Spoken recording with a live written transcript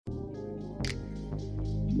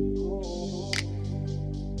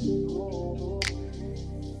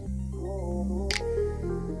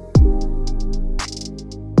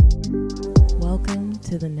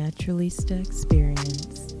to the Naturalista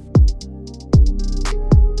Experience.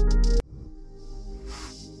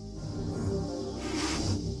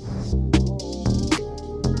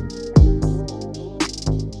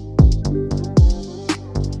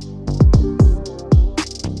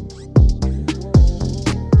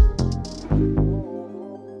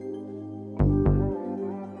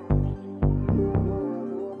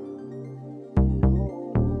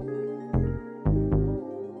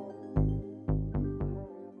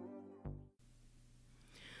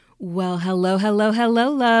 Well, hello,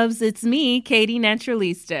 loves. It's me, Katie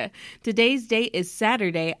Naturalista. Today's date is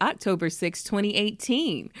Saturday, October 6,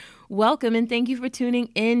 2018. Welcome and thank you for tuning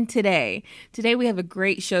in today. Today we have a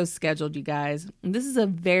great show scheduled, you guys. This is a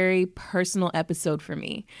very personal episode for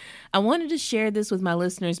me. I wanted to share this with my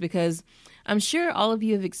listeners because I'm sure all of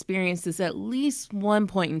you have experienced this at least one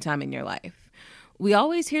point in time in your life. We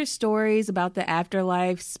always hear stories about the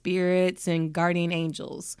afterlife, spirits, and guardian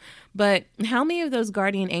angels. But how many of those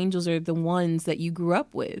guardian angels are the ones that you grew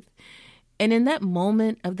up with? And in that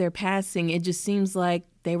moment of their passing, it just seems like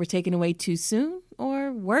they were taken away too soon,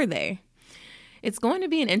 or were they? It's going to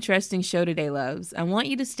be an interesting show today, loves. I want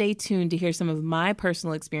you to stay tuned to hear some of my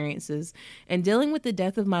personal experiences in dealing with the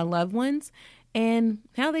death of my loved ones and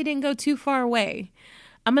how they didn't go too far away.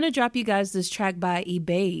 I'm going to drop you guys this track by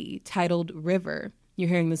eBay titled River. You're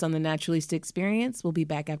hearing this on the Naturalista Experience. We'll be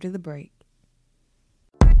back after the break.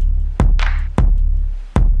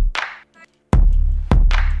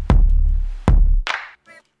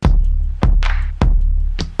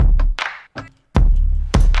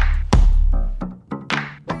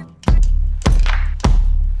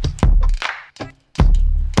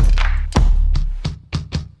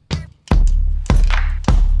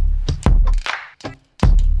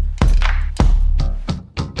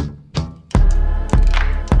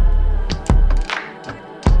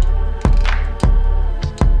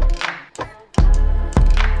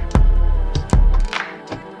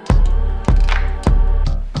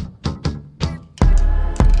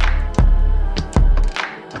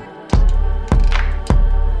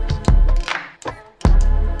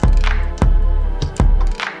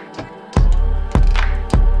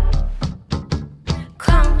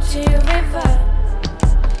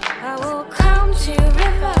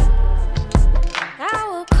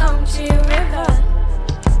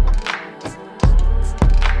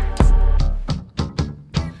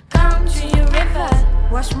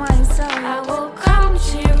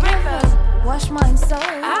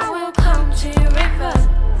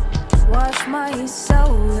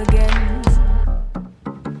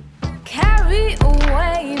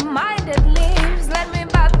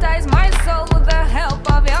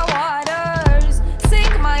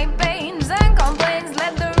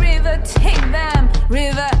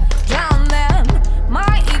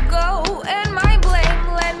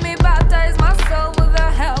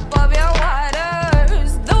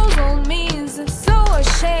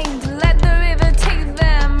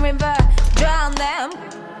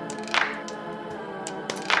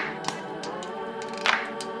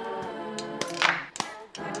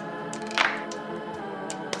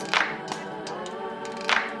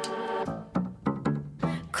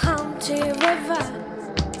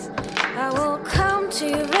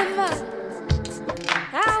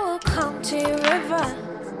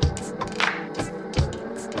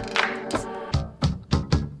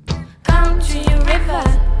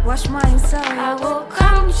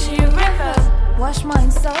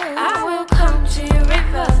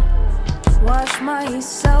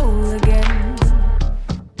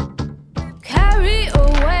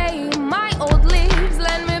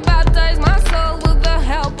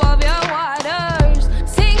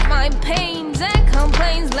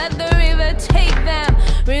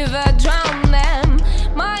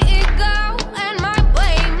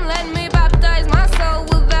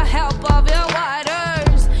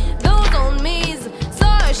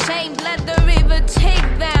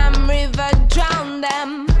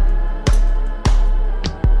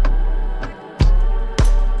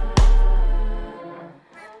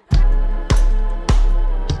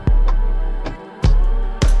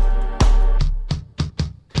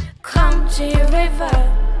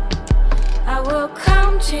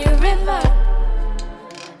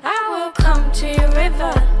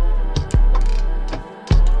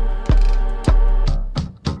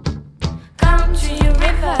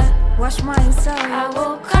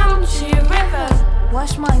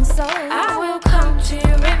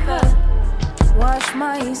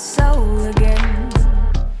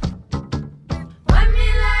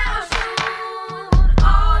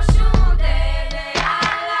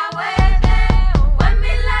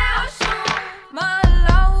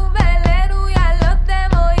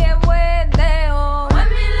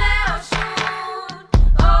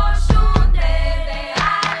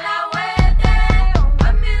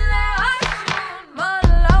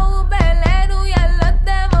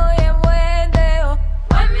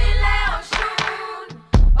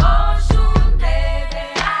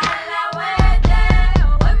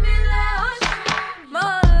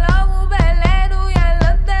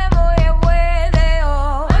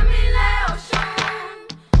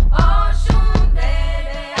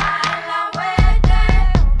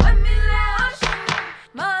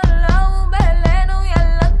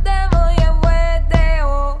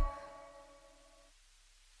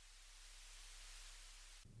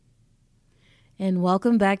 and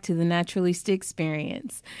welcome back to the Naturalista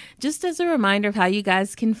Experience. Just as a reminder of how you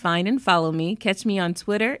guys can find and follow me, catch me on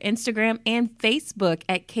Twitter, Instagram, and Facebook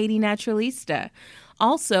at Katie Naturalista.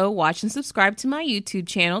 Also, watch and subscribe to my YouTube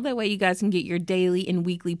channel. That way you guys can get your daily and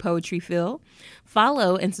weekly poetry fill.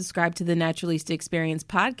 Follow and subscribe to the Naturalista Experience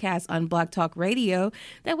podcast on Blog Talk Radio.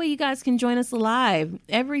 That way you guys can join us live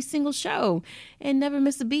every single show and never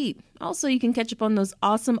miss a beat. Also, you can catch up on those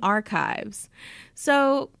awesome archives.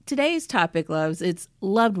 So today's topic, loves, it's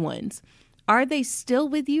loved ones. Are they still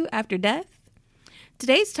with you after death?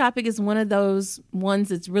 Today's topic is one of those ones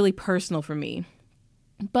that's really personal for me,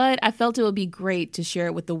 but I felt it would be great to share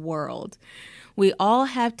it with the world. We all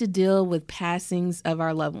have to deal with passings of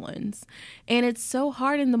our loved ones, and it's so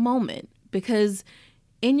hard in the moment because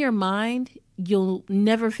in your mind, you'll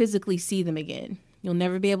never physically see them again. You'll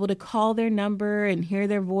never be able to call their number and hear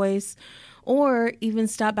their voice or even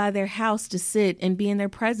stop by their house to sit and be in their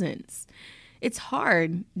presence. It's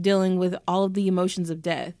hard dealing with all of the emotions of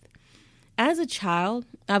death. As a child,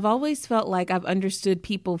 I've always felt like I've understood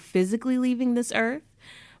people physically leaving this earth,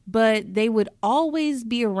 but they would always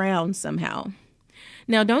be around somehow.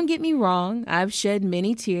 Now, don't get me wrong. I've shed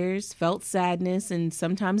many tears, felt sadness, and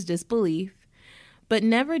sometimes disbelief, but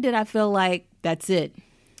never did I feel like that's it.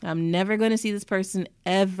 I'm never going to see this person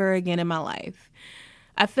ever again in my life.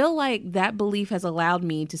 I feel like that belief has allowed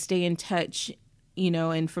me to stay in touch,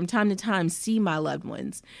 and from time to time see my loved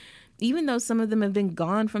ones, even though some of them have been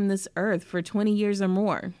gone from this earth for 20 years or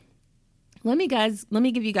more. Let me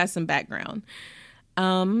give you guys some background.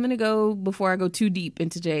 I'm going to go before I go too deep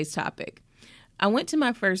into today's topic. I went to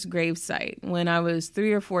my first grave site when I was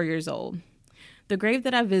 3 or 4 years old. The grave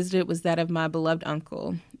that I visited was that of my beloved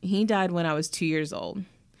uncle. He died when I was 2 years old.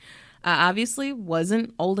 I obviously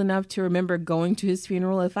wasn't old enough to remember going to his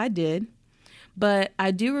funeral if I did, but I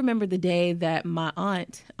do remember the day that my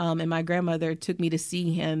aunt and my grandmother took me to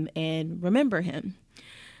see him and remember him.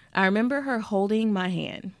 I remember her holding my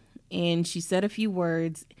hand, and she said a few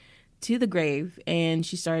words to the grave, and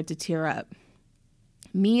she started to tear up.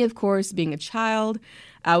 Me, of course, being a child,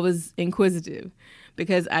 I was inquisitive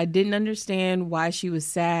because I didn't understand why she was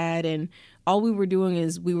sad, and all we were doing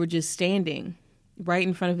is we were just standing right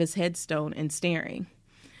in front of his headstone and staring.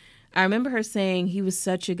 I remember her saying he was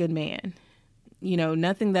such a good man.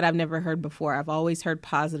 Nothing that I've never heard before. I've always heard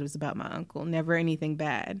positives about my uncle, never anything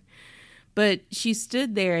bad. But she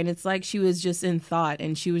stood there, and it's like she was just in thought,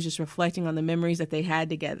 and she was just reflecting on the memories that they had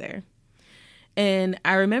together. And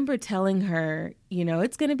I remember telling her,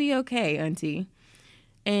 it's going to be okay, Auntie.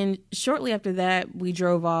 And shortly after that, we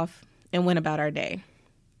drove off and went about our day.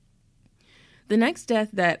 The next death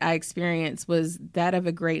that I experienced was that of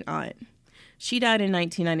a great aunt. She died in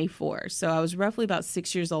 1994, so I was roughly about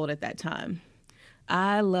 6 years old at that time.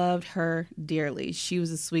 I loved her dearly. She was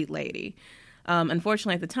a sweet lady.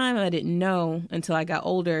 Unfortunately, at the time, I didn't know until I got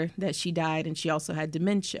older that she died and she also had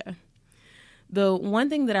dementia. The one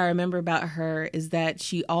thing that I remember about her is that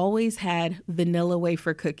she always had vanilla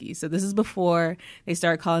wafer cookies. So this is before they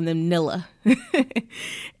started calling them Nilla.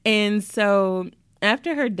 And so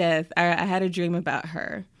after her death, I had a dream about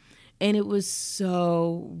her, and it was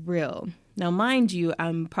so real. Now, mind you,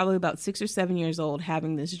 I'm probably about 6 or 7 years old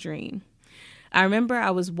having this dream. I remember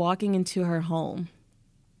I was walking into her home.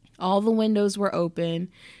 All the windows were open.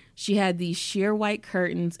 She had these sheer white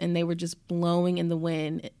curtains, and they were just blowing in the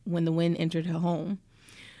wind when the wind entered her home.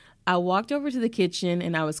 I walked over to the kitchen,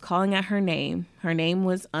 and I was calling out her name. Her name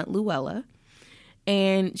was Aunt Luella,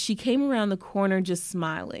 and she came around the corner just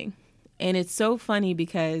smiling. And it's so funny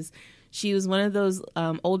because she was one of those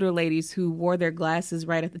older ladies who wore their glasses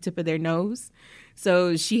right at the tip of their nose.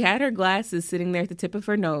 So she had her glasses sitting there at the tip of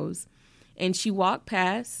her nose, and she walked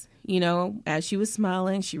past, as she was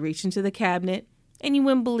smiling, she reached into the cabinet, and you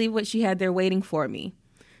wouldn't believe what she had there waiting for me.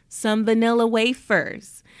 Some vanilla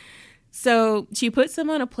wafers. So she put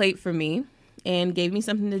some on a plate for me and gave me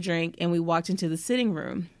something to drink, and we walked into the sitting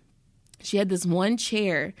room. She had this one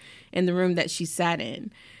chair in the room that she sat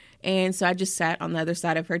in. And so I just sat on the other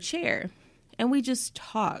side of her chair, and we just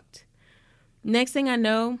talked. Next thing I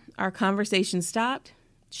know, our conversation stopped.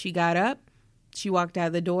 She got up, she walked out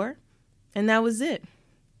of the door, and that was it.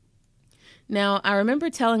 Now, I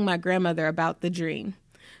remember telling my grandmother about the dream.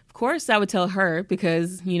 Of course, I would tell her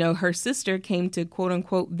because, her sister came to quote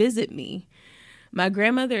unquote visit me. My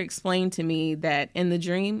grandmother explained to me that in the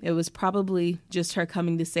dream, it was probably just her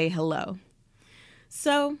coming to say hello.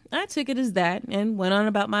 So I took it as that and went on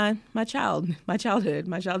about my childhood,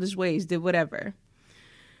 my childish ways, did whatever.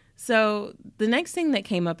 So the next thing that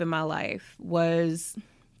came up in my life was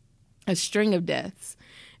a string of deaths.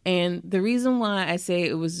 And the reason why I say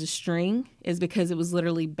it was a string is because it was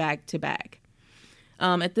literally back to back.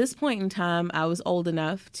 At this point in time, I was old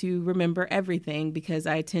enough to remember everything because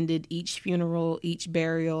I attended each funeral, each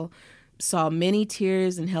burial, saw many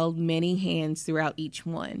tears, and held many hands throughout each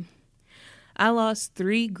one. I lost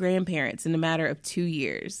 3 grandparents in a matter of 2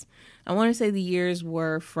 years. I want to say the years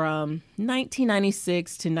were from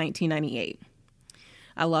 1996 to 1998.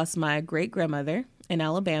 I lost my great-grandmother in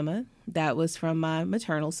Alabama. That was from my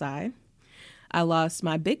maternal side. I lost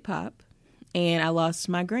my big pop, and I lost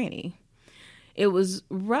my granny. It was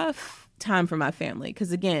a rough time for my family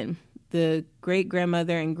because, again, the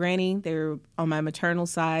great-grandmother and granny, they were on my maternal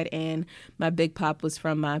side, and my big pop was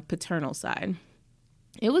from my paternal side.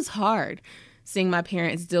 It was hard seeing my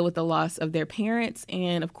parents deal with the loss of their parents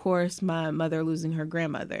and, of course, my mother losing her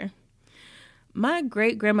grandmother. My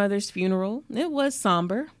great-grandmother's funeral, it was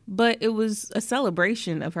somber, but it was a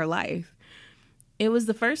celebration of her life. It was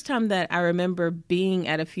the first time that I remember being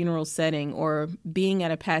at a funeral setting or being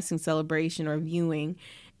at a passing celebration or viewing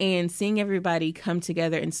and seeing everybody come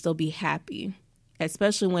together and still be happy,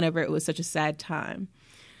 especially whenever it was such a sad time.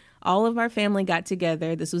 All of our family got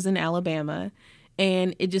together. This was in Alabama,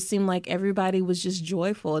 and it just seemed like everybody was just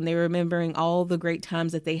joyful, and they were remembering all the great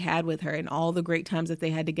times that they had with her and all the great times that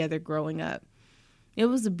they had together growing up. It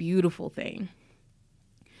was a beautiful thing.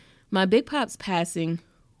 My big pop's passing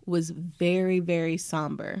was very, very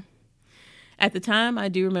somber. At the time, I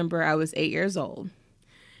do remember I was 8 years old.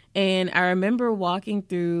 And I remember walking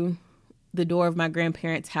through the door of my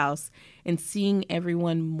grandparents' house and seeing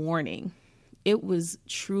everyone mourning. It was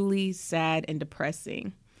truly sad and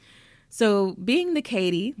depressing. So being the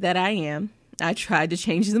Katie that I am, I tried to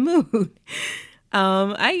change the mood.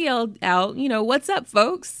 I yelled out, "What's up,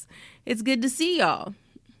 folks? It's good to see y'all."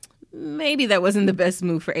 Maybe that wasn't the best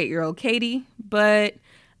move for 8-year-old Katie, but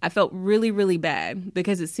I felt really, really bad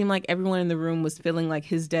because it seemed like everyone in the room was feeling like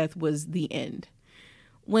his death was the end.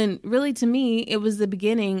 When really, to me, it was the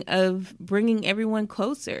beginning of bringing everyone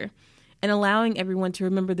closer and allowing everyone to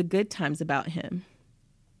remember the good times about him.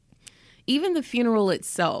 Even the funeral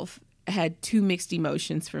itself had 2 mixed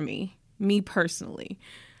emotions for me personally.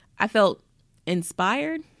 I felt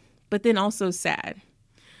inspired, but then also sad.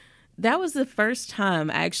 That was the first time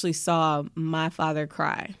I actually saw my father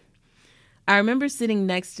cry. I remember sitting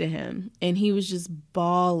next to him, and he was just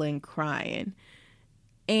bawling, crying.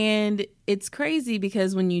 And it's crazy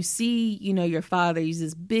because when you see, your father, he's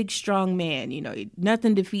this big, strong man,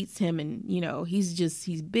 nothing defeats him. And,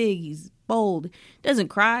 he's big, he's bold, doesn't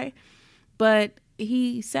cry. But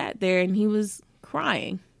he sat there and he was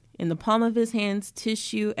crying in the palm of his hands,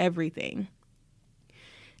 tissue, everything.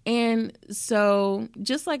 And so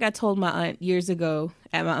just like I told my aunt years ago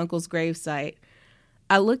at my uncle's gravesite,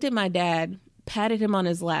 I looked at my dad, patted him on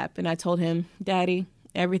his lap, and I told him, "Daddy,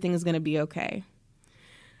 everything is going to be okay."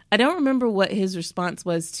 I don't remember what his response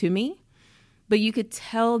was to me, but you could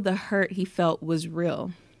tell the hurt he felt was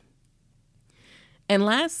real. And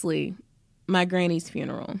lastly, my granny's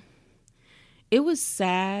funeral. It was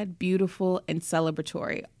sad, beautiful, and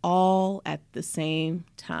celebratory, all at the same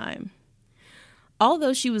time.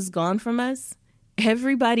 Although she was gone from us,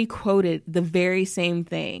 everybody quoted the very same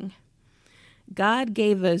thing. God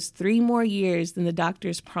gave us 3 more years than the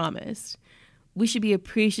doctors promised. We should be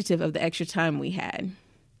appreciative of the extra time we had.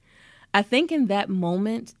 I think in that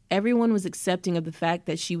moment, everyone was accepting of the fact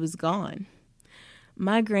that she was gone.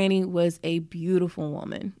 My granny was a beautiful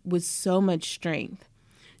woman with so much strength.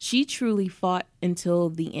 She truly fought until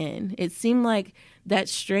the end. It seemed like that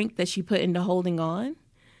strength that she put into holding on,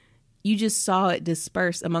 you just saw it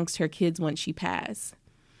disperse amongst her kids once she passed.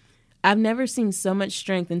 I've never seen so much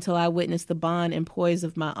strength until I witnessed the bond and poise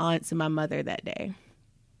of my aunts and my mother that day.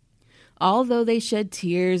 Although they shed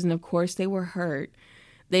tears and of course they were hurt,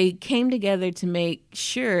 they came together to make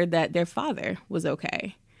sure that their father was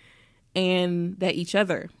okay and that each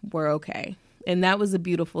other were okay. And that was a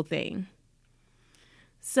beautiful thing.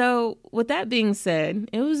 So with that being said,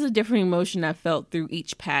 it was a different emotion I felt through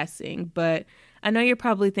each passing, but I know you're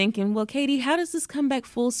probably thinking, well, Katie, how does this come back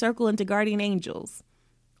full circle into Guardian Angels?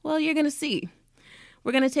 Well, you're going to see.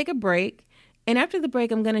 We're going to take a break, and after the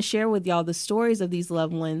break, I'm going to share with y'all the stories of these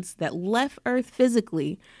loved ones that left Earth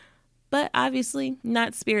physically, but obviously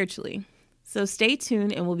not spiritually. So stay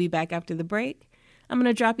tuned, and we'll be back after the break. I'm going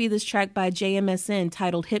to drop you this track by JMSN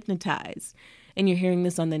titled Hypnotize, and you're hearing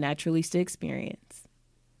this on the Naturalista Experience.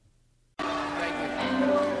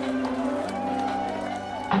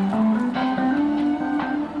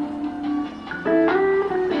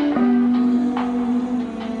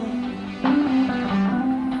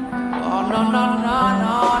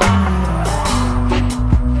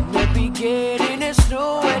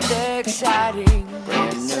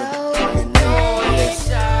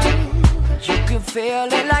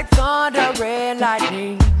 feeling like thunder and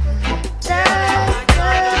lightning.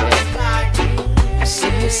 See,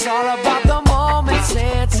 it's all about the moments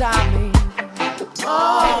and timing.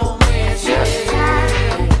 Moments,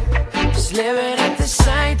 yeah. Just living at the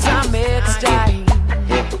same time it's dying.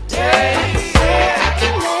 I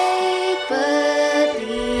can make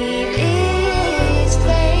believe it's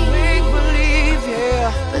fake. Make believe,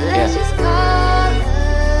 yeah. But let's just call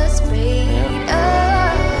a spade a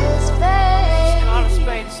spade. Call a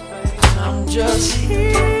spade a spade. I'm just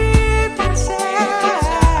hypnotized. So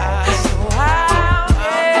I'll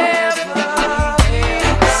never be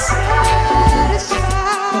satisfied.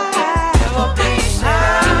 Never be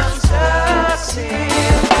satisfied.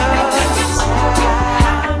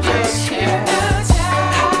 I'm just hypnotized.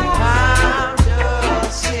 I'm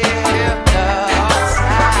just hypnotized.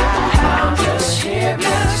 I'm just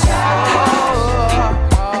hypnotized.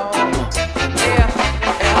 Yeah.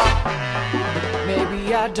 Maybe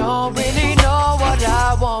I don't really know what I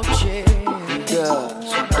want yet.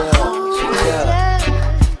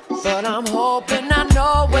 But I'm hoping I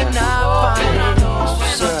know when I find it.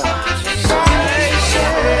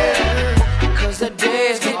 Cause the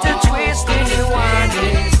days get to twisting and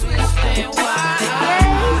winding.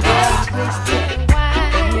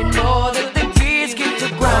 And you know that the beats get to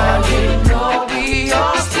grinding. You know we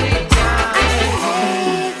all stay grinding.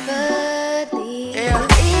 Believe Yeah.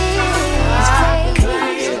 it's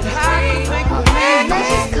fake. Make believe. Let's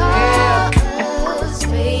just call a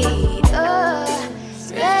spade a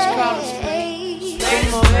spade.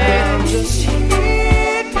 I'm just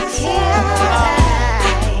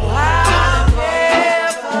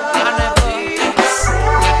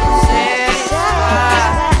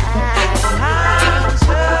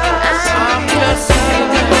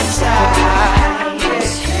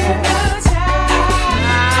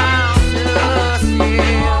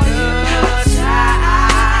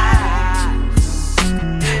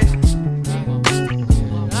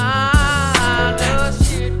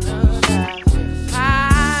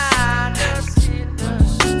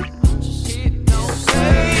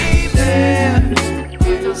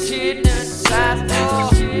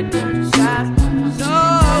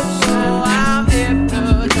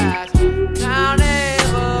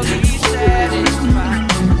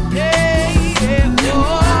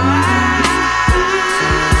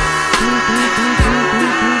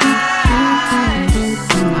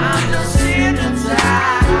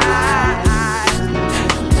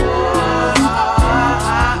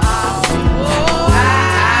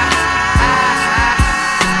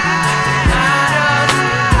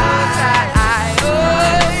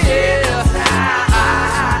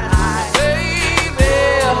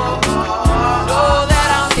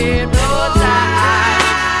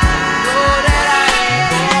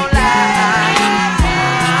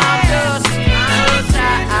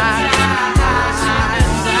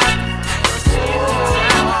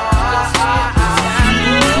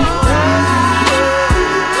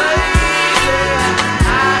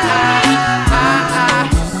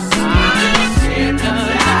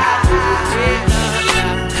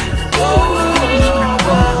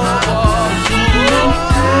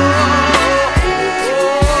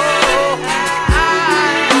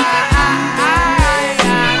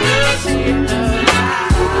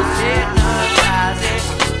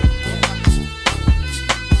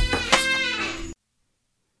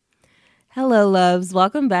Hello, loves.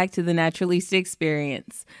 Welcome back to the Naturalista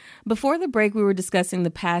Experience. Before the break, we were discussing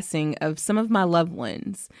the passing of some of my loved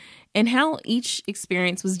ones and how each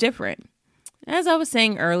experience was different. As I was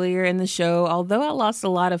saying earlier in the show, although I lost a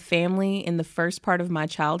lot of family in the first part of my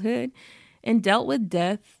childhood and dealt with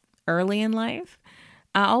death early in life,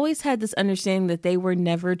 I always had this understanding that they were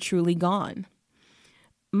never truly gone.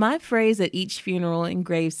 My phrase at each funeral and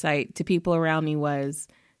gravesite to people around me was,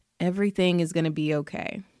 "Everything is going to be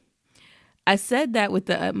okay." I said that with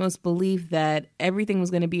the utmost belief that everything was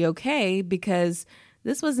going to be okay because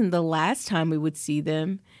this wasn't the last time we would see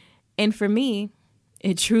them. And for me,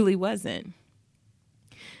 it truly wasn't.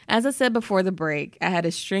 As I said before the break, I had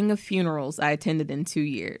a string of funerals I attended in 2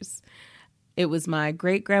 years. It was my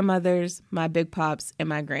great-grandmother's, my big pops, and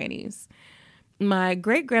my granny's. My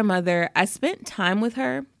great-grandmother, I spent time with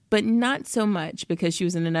her, but not so much because she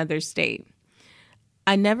was in another state.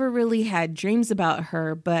 I never really had dreams about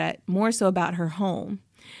her, but more so about her home.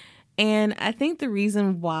 And I think the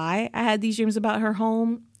reason why I had these dreams about her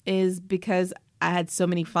home is because I had so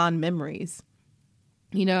many fond memories.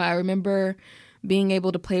 You know, I remember being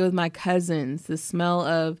able to play with my cousins, the smell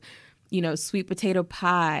of, sweet potato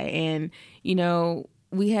pie. And,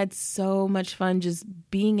 we had so much fun just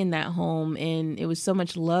being in that home. And it was so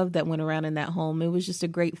much love that went around in that home. It was just a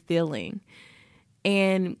great feeling.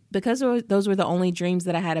 And because those were the only dreams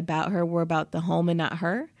that I had about her were about the home and not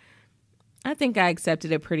her, I think I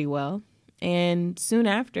accepted it pretty well. And soon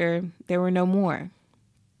after, there were no more.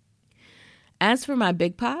 As for my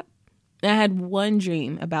Big Pop, I had one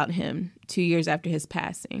dream about him 2 years after his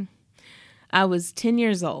passing. I was 10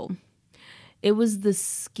 years old. It was the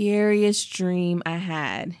scariest dream I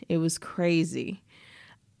had. It was crazy.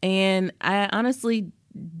 And I honestly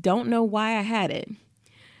don't know why I had it.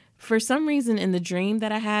 For some reason in the dream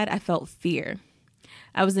that I had, I felt fear.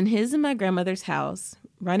 I was in his and my grandmother's house,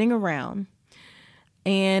 running around,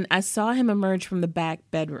 and I saw him emerge from the back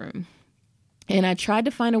bedroom. And I tried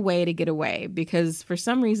to find a way to get away because for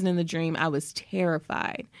some reason in the dream, I was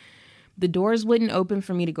terrified. The doors wouldn't open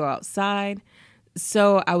for me to go outside,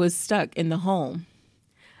 so I was stuck in the home.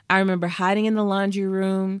 I remember hiding in the laundry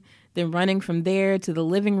room, then running from there to the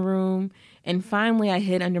living room, and finally I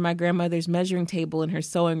hid under my grandmother's measuring table in her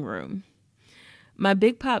sewing room. My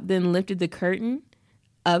Big Pop then lifted the curtain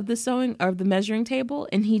of the measuring table,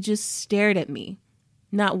 and he just stared at me.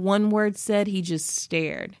 Not one word said, he just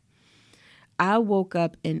stared. I woke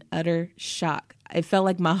up in utter shock. It felt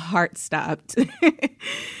like my heart stopped.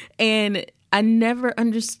 And I never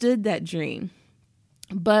understood that dream.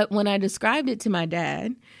 But when I described it to my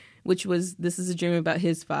dad, this is a dream about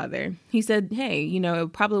his father, he said, hey,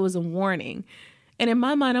 it probably was a warning. And in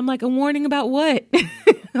my mind, I'm like, a warning about what?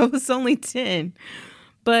 I was only 10.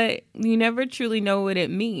 But you never truly know what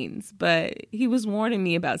it means. But he was warning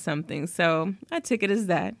me about something. So I took it as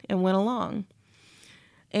that and went along.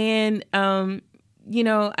 And,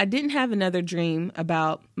 I didn't have another dream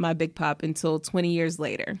about my Big Pop until 20 years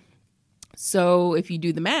later. So if you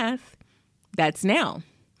do the math, that's now.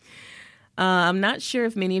 I'm not sure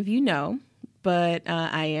if many of you know, but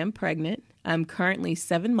I am pregnant. I'm currently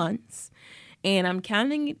 7 months and I'm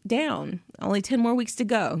counting it down. Only 10 more weeks to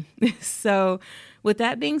go. So with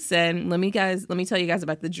that being said, let me tell you guys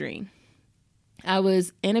about the dream. I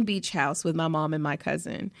was in a beach house with my mom and my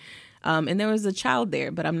cousin. And there was a child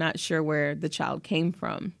there, but I'm not sure where the child came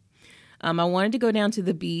from. I wanted to go down to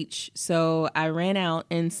the beach, so I ran out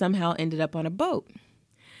and somehow ended up on a boat.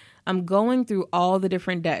 I'm going through all the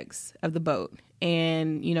different decks of the boat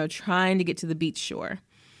and, trying to get to the beach shore.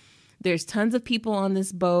 There's tons of people on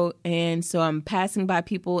this boat, and so I'm passing by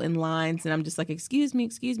people in lines, and I'm just like, excuse me,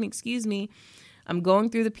 excuse me, excuse me. I'm going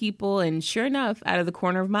through the people, and sure enough, out of the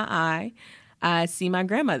corner of my eye, I see my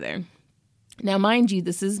grandmother. Now, mind you,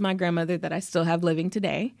 this is my grandmother that I still have living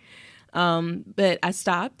today. But I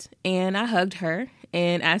stopped and I hugged her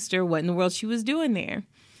and asked her what in the world she was doing there.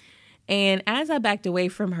 And as I backed away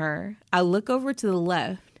from her, I look over to the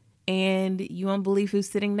left and you won't believe who's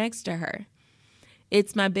sitting next to her.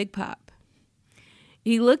 It's my Big Pop.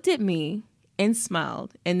 He looked at me and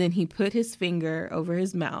smiled, and then he put his finger over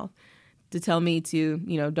his mouth to tell me to,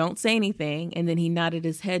 don't say anything. And then he nodded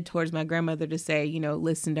his head towards my grandmother to say,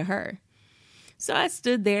 listen to her. So I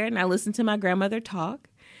stood there and I listened to my grandmother talk,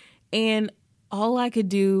 and all I could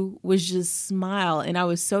do was just smile. And I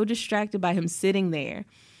was so distracted by him sitting there,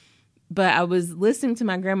 but I was listening to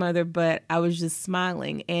my grandmother, but I was just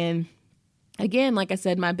smiling. And again, like I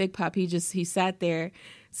said, my Big Pop, he sat there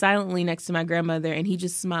silently next to my grandmother, and he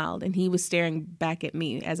just smiled, and he was staring back at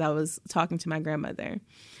me as I was talking to my grandmother.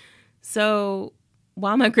 So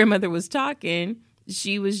while my grandmother was talking,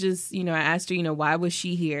 she was just, I asked her, why was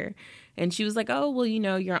she here? And she was like, oh, well,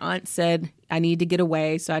 your aunt said I need to get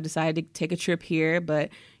away. So I decided to take a trip here. But,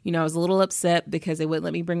 I was a little upset because they wouldn't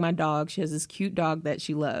let me bring my dog. She has this cute dog that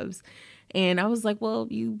she loves. And I was like, well,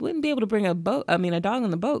 you wouldn't be able to bring a dog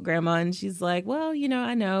on the boat, Grandma. And she's like, well,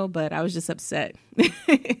 I know, but I was just upset.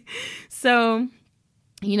 So,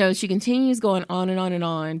 she continues going on and on and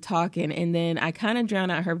on talking. And then I kind of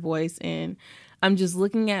drown out her voice, and I'm just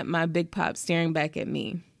looking at my Big Pop staring back at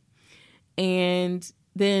me. And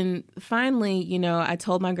then finally, I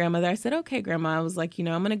told my grandmother, I said, okay, Grandma, I was like, I'm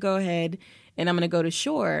going to go ahead and I'm going to go to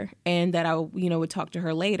shore, and that I, would talk to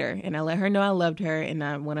her later. And I let her know I loved her, and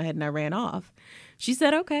I went ahead and I ran off. She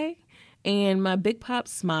said, okay. And my Big Pop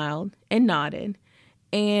smiled and nodded,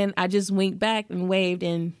 and I just winked back and waved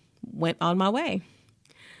and went on my way.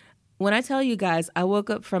 When I tell you guys, I woke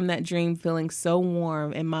up from that dream feeling so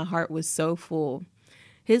warm and my heart was so full.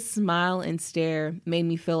 His smile and stare made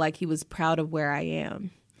me feel like he was proud of where I am.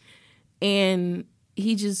 And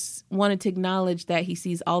he just wanted to acknowledge that he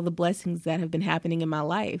sees all the blessings that have been happening in my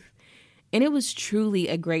life. And it was truly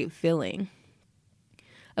a great feeling.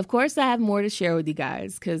 Of course, I have more to share with you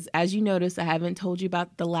guys because, as you notice, I haven't told you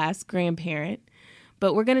about the last grandparent.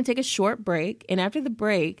 But we're going to take a short break. And after the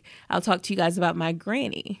break, I'll talk to you guys about my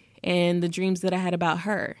granny and the dreams that I had about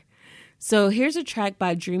her. So here's a track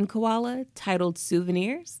by Dream Koala titled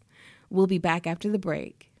Souvenirs. We'll be back after the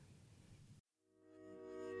break.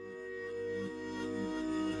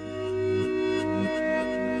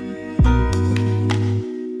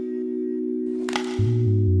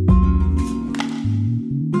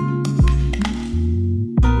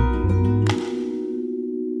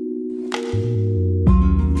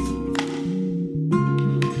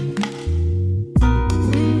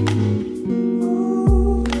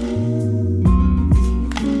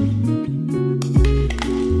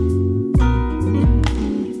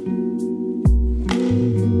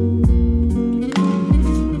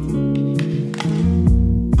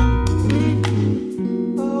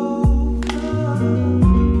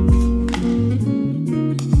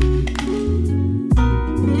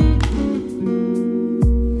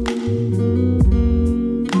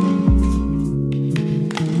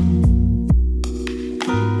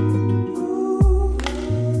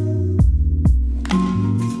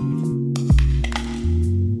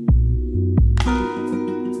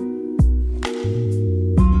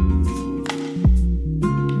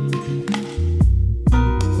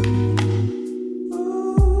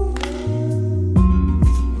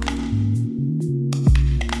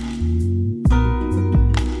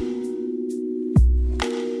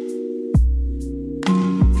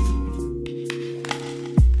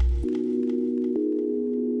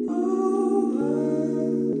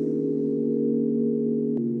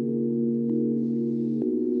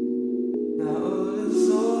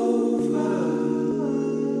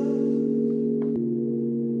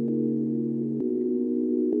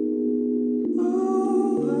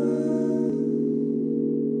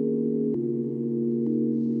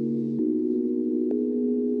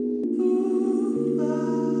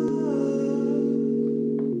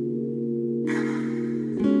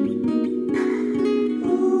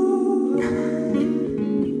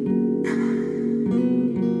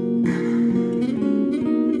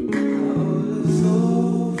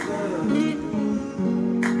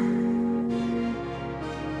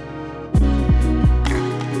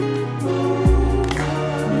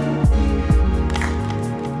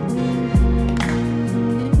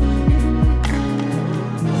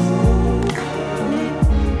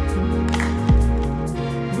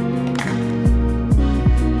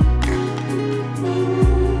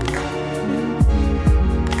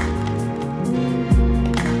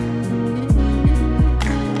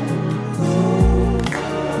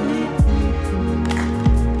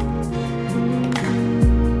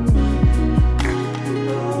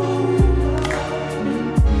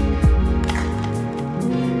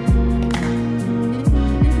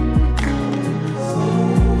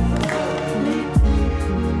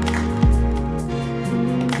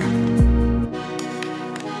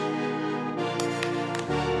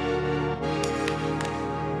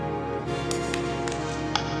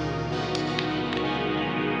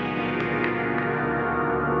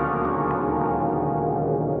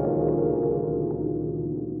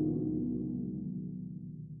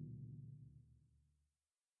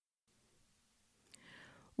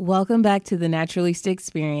 Welcome back to the Naturalista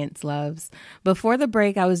Experience, loves. Before the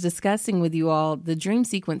break, I was discussing with you all the dream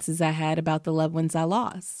sequences I had about the loved ones I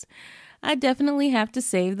lost. I definitely have to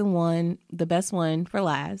save the best one for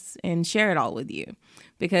last and share it all with you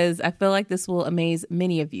because I feel like this will amaze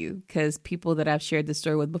many of you because people that I've shared the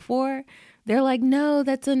story with before, they're like, no,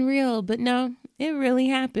 that's unreal. But no, it really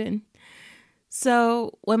happened.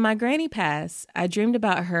 So when my granny passed, I dreamed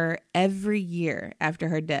about her every year after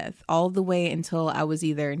her death, all the way until I was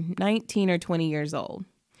either 19 or 20 years old.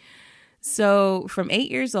 So from 8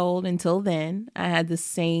 years old until then, I had the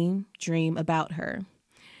same dream about her.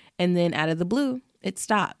 And then out of the blue, it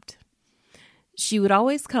stopped. She would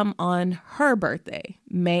always come on her birthday,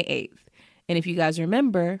 May 8th. And if you guys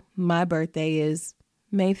remember, my birthday is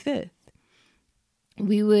May 5th.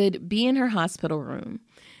 We would be in her hospital room.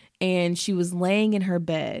 And she was laying in her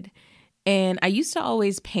bed. And I used to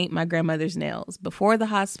always paint my grandmother's nails before the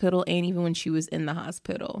hospital and even when she was in the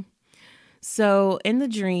hospital. So in the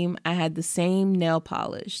dream, I had the same nail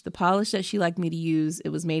polish. The polish that she liked me to use, it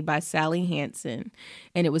was made by Sally Hansen,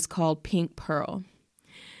 and it was called Pink Pearl.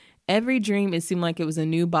 Every dream, it seemed like it was a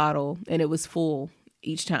new bottle, and it was full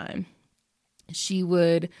each time. She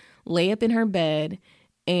would lay up in her bed,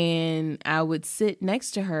 and I would sit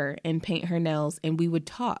next to her and paint her nails, and we would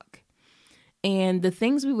talk. And the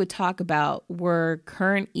things we would talk about were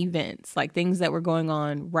current events, like things that were going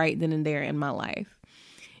on right then and there in my life.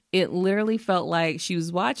 It literally felt like she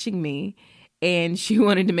was watching me and she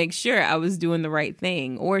wanted to make sure I was doing the right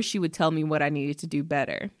thing, or she would tell me what I needed to do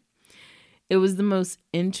better. It was the most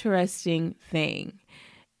interesting thing.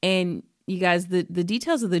 And you guys, the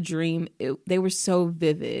details of the dream, they were so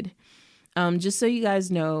vivid. Just so you guys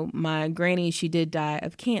know, my granny, she did die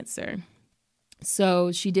of cancer.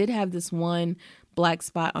 So she did have this one black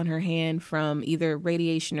spot on her hand from either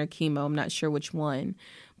radiation or chemo. I'm not sure which one,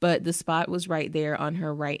 but the spot was right there on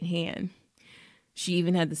her right hand. She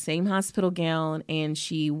even had the same hospital gown, and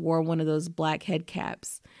she wore one of those black head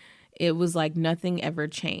caps. It was like nothing ever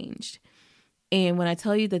changed. And when I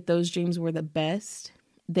tell you that those dreams were the best,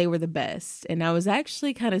 they were the best. And I was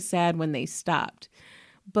actually kind of sad when they stopped,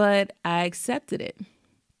 but I accepted it.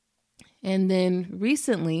 And then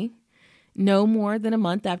recently, no more than a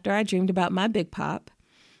month after I dreamed about my Big Pop,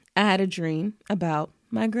 I had a dream about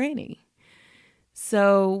my granny.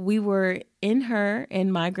 So we were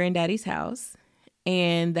in my granddaddy's house,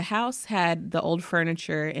 and the house had the old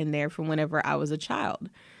furniture in there from whenever I was a child.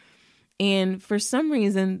 And for some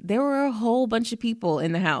reason, there were a whole bunch of people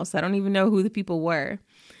in the house. I don't even know who the people were.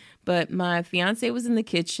 But my fiance was in the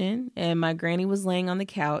kitchen, and my granny was laying on the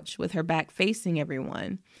couch with her back facing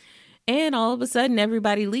everyone. And all of a sudden,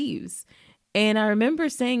 everybody leaves. And I remember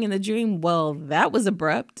saying in the dream, well, that was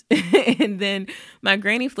abrupt. And then my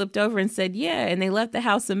granny flipped over and said, yeah, and they left the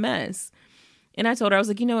house a mess. And I told her, I was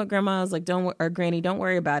like, you know what, Grandma? I was like, Granny, don't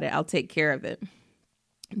worry about it. I'll take care of it.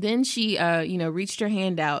 Then she, reached her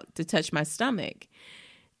hand out to touch my stomach.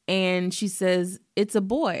 And she says, it's a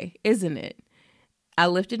boy, isn't it? I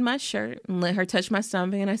lifted my shirt and let her touch my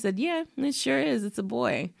stomach. And I said, yeah, it sure is. It's a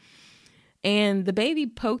boy. And the baby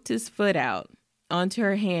poked his foot out onto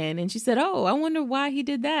her hand. And she said, oh, I wonder why he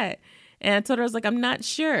did that. And I told her, I was like, I'm not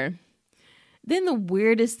sure. Then the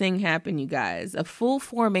weirdest thing happened, you guys. A full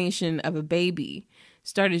formation of a baby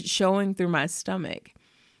started showing through my stomach.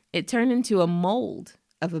 It turned into a mold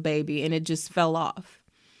of a baby, and it just fell off.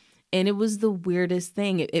 And it was the weirdest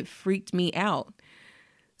thing. It freaked me out.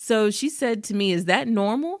 So she said to me, is that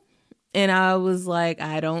normal? And I was like,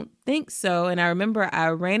 I don't think so. And I remember I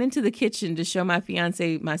ran into the kitchen to show my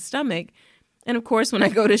fiance my stomach. And of course, when I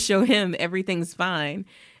go to show him, everything's fine.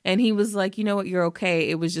 And he was like, you know what, you're okay.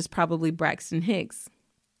 It was just probably Braxton Hicks.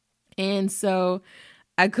 And so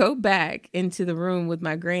I go back into the room with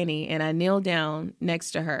my granny, and I kneel down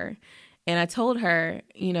next to her. And I told her,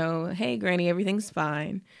 hey, Granny, everything's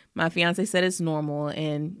fine. My fiance said it's normal.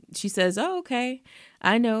 And she says, oh, okay.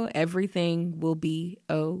 I know everything will be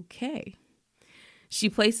okay. She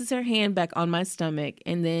places her hand back on my stomach,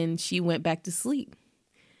 and then she went back to sleep.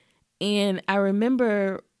 And I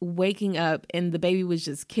remember waking up, and the baby was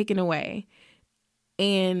just kicking away.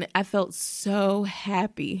 And I felt so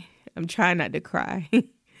happy. I'm trying not to cry.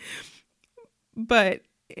 But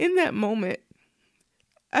in that moment,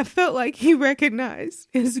 I felt like he recognized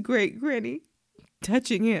his great granny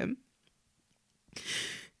touching him.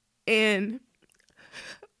 And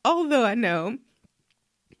although I know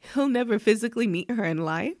he'll never physically meet her in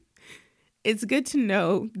life, it's good to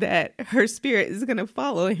know that her spirit is going to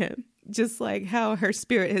follow him, just like how her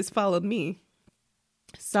spirit has followed me.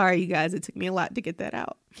 Sorry, you guys, it took me a lot to get that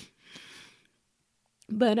out.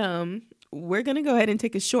 But we're going to go ahead and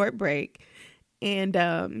take a short break. And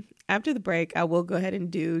after the break, I will go ahead and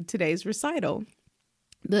do today's recital.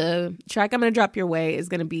 The track I'm going to drop your way is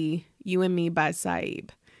going to be You and Me by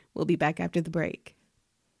Saib. We'll be back after the break.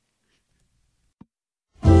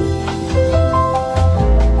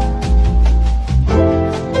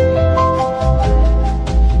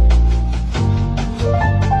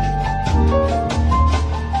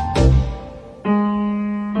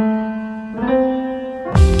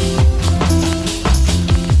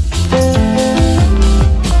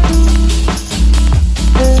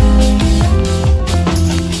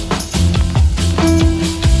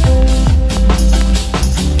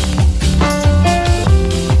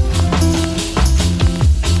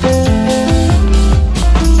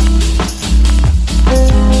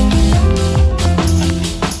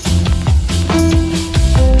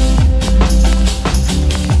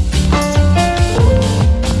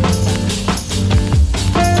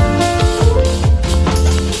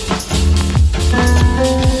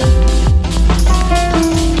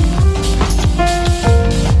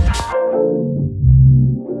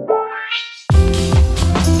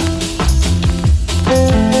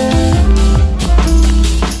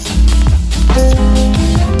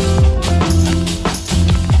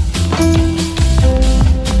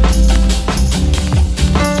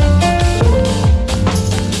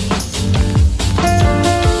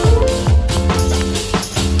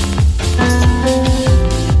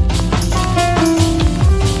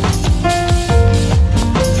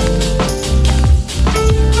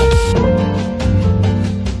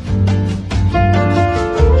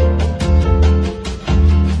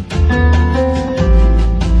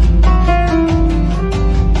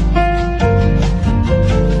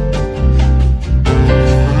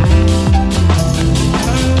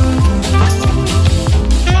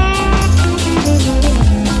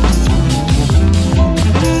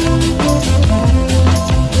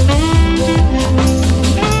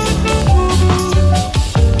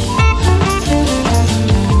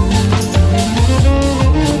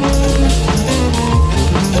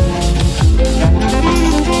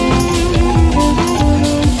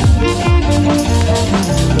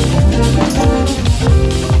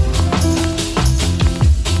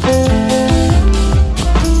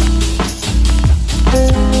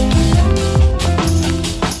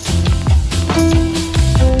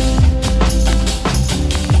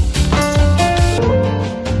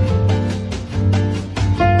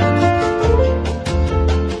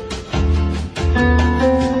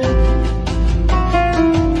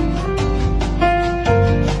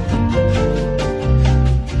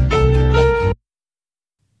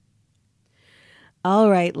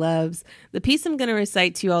 right, loves. The piece I'm going to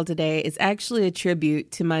recite to you all today is actually a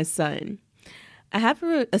tribute to my son. I have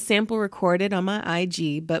a sample recorded on my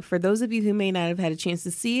IG, but for those of you who may not have had a chance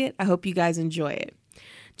to see it, I hope you guys enjoy it.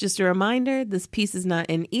 Just a reminder, this piece is not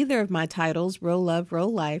in either of my titles, Real Love,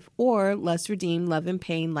 Real Life, or Lust Redeemed, Love and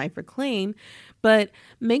Pain, Life Reclaimed, but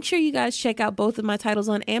make sure you guys check out both of my titles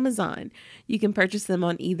on Amazon. You can purchase them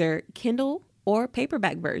on either Kindle or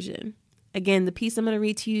paperback version. Again, the piece I'm going to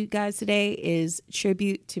read to you guys today is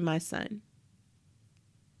Tribute to My Son.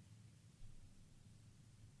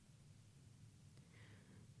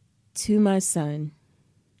 To my son,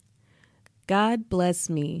 God bless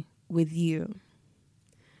me with you,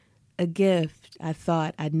 a gift I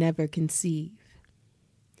thought I'd never conceive.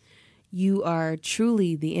 You are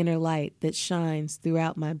truly the inner light that shines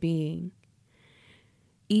throughout my being.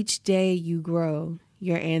 Each day you grow,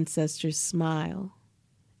 your ancestors smile,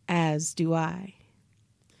 as do I.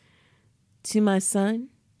 To my son,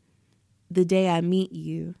 the day I meet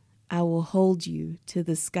you, I will hold you to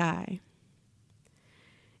the sky.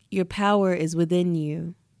 Your power is within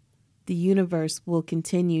you. The universe will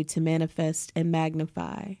continue to manifest and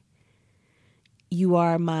magnify. You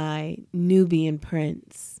are my Nubian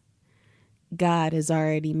prince. God has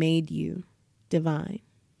already made you divine.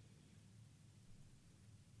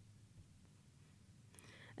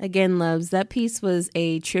 Again, loves, that piece was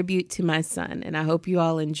a tribute to my son, and I hope you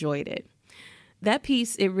all enjoyed it. That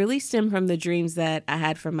piece, it really stemmed from the dreams that I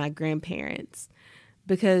had from my grandparents.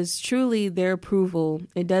 Because truly their approval,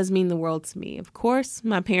 it does mean the world to me. Of course,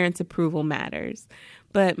 my parents' approval matters,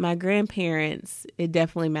 but my grandparents, it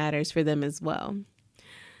definitely matters for them as well.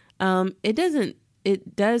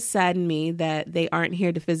 It does sadden me that they aren't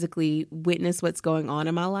here to physically witness what's going on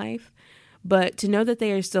in my life, but to know that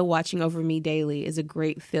they are still watching over me daily is a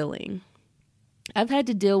great feeling. I've had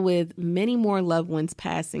to deal with many more loved ones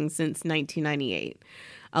passing since 1998.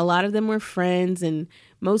 A lot of them were friends, and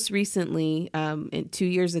most recently, 2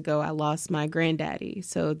 years ago, I lost my granddaddy.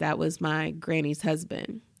 So that was my granny's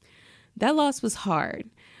husband. That loss was hard,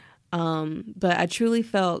 but I truly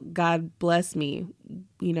felt God bless me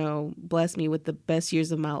with the best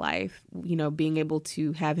years of my life, being able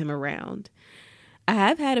to have him around. I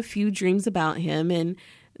have had a few dreams about him, and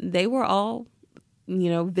they were all,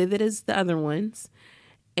 vivid as the other ones.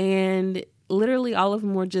 And literally all of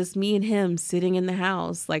them were just me and him sitting in the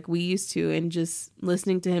house like we used to and just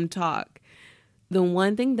listening to him talk. The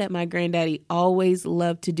one thing that my granddaddy always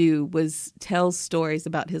loved to do was tell stories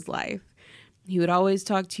about his life. He would always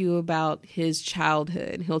talk to you about his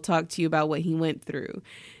childhood. He'll talk to you about what he went through.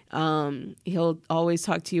 He'll always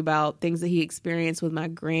talk to you about things that he experienced with my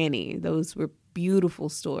granny. Those were beautiful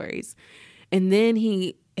stories. And then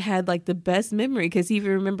he had like the best memory because he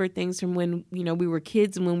even remembered things from when, we were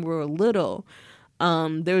kids and when we were little.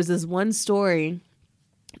 There was this one story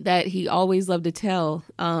that he always loved to tell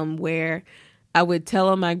where I would tell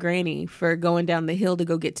on my granny for going down the hill to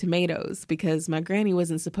go get tomatoes because my granny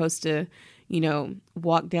wasn't supposed to,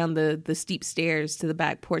 walk down the steep stairs to the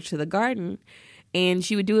back porch of the garden. And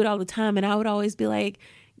she would do it all the time. And I would always be like,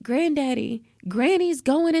 Granddaddy, Granny's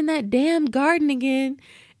going in that damn garden again.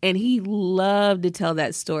 And he loved to tell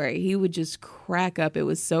that story. He would just crack up. It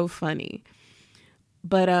was so funny.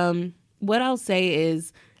 But what I'll say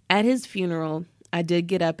is at his funeral, I did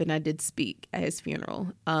get up and I did speak at his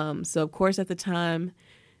funeral. So, of course, at the time,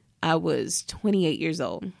 I was 28 years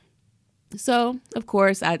old. So, of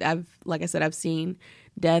course, I've seen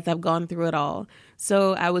death. I've gone through it all.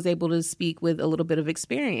 So I was able to speak with a little bit of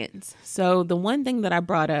experience. So the one thing that I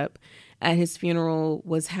brought up at his funeral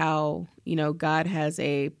was how, God has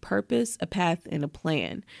a purpose, a path, and a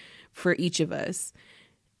plan for each of us,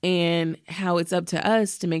 and how it's up to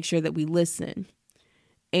us to make sure that we listen.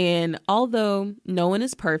 And although no one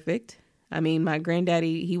is perfect, my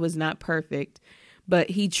granddaddy, he was not perfect,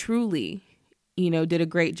 but he truly, did a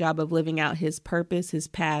great job of living out his purpose, his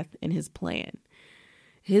path, and his plan.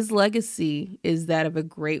 His legacy is that of a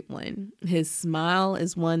great one. His smile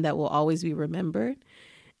is one that will always be remembered.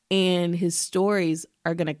 And his stories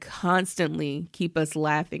are going to constantly keep us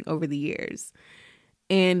laughing over the years.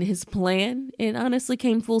 And his plan, it honestly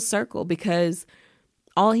came full circle because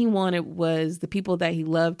all he wanted was the people that he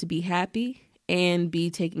loved to be happy and be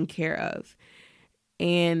taken care of.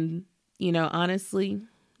 And, honestly,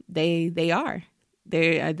 they are.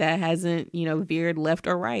 That hasn't, veered left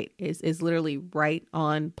or right. It's literally right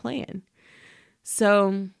on plan.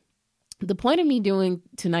 So the point of me doing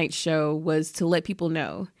tonight's show was to let people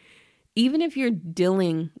know, even if you're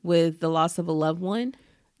dealing with the loss of a loved one,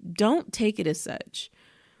 don't take it as such.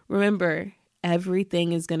 Remember,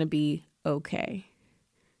 everything is going to be okay.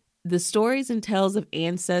 The stories and tales of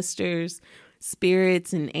ancestors,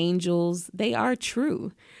 spirits and angels, they are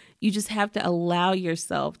true. You just have to allow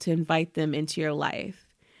yourself to invite them into your life.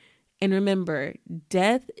 And remember,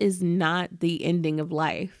 death is not the ending of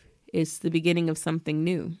life. It's the beginning of something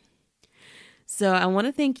new. So I want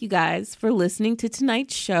to thank you guys for listening to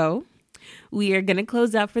tonight's show. We are going to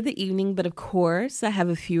close out for the evening, but of course, I have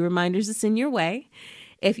a few reminders to send your way.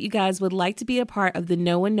 If you guys would like to be a part of the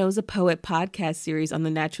No One Knows a Poet podcast series on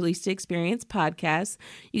the Naturalista Experience podcast,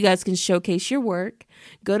 you guys can showcase your work.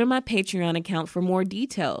 Go to my Patreon account for more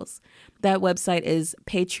details. That website is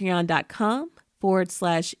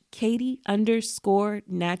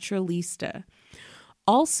patreon.com/Katie_Naturalista.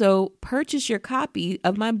 Also, purchase your copy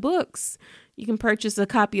of my books. You can purchase a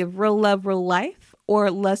copy of Real Love, Real Life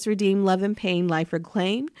or Less Redeemed, Love and Pain, Life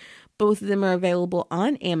Reclaimed. Both of them are available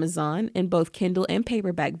on Amazon in both Kindle and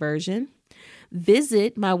paperback version.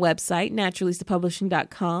 Visit my website,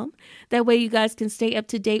 naturalistapublishing.com. That way you guys can stay up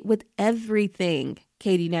to date with everything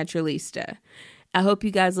Katie Naturalista. I hope you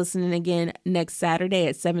guys listen in again next Saturday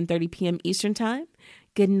at 7:30 p.m. Eastern Time.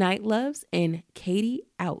 Good night, loves, and Katie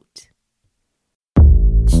out.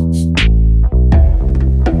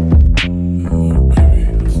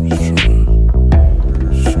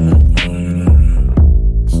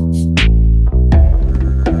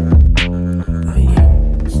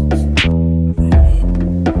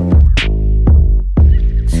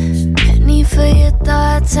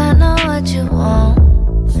 I know what you want.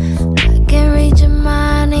 I can read your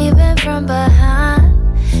mind even from behind.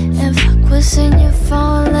 And fuck what's in your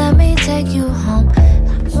phone, let me take you home.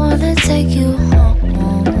 I wanna take you home.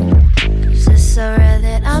 Cause it's so rare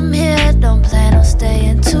that I'm here, don't plan on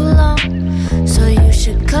staying too long. So you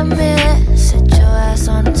should come here, sit your ass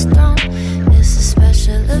on this throne. It's a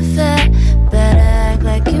special affair,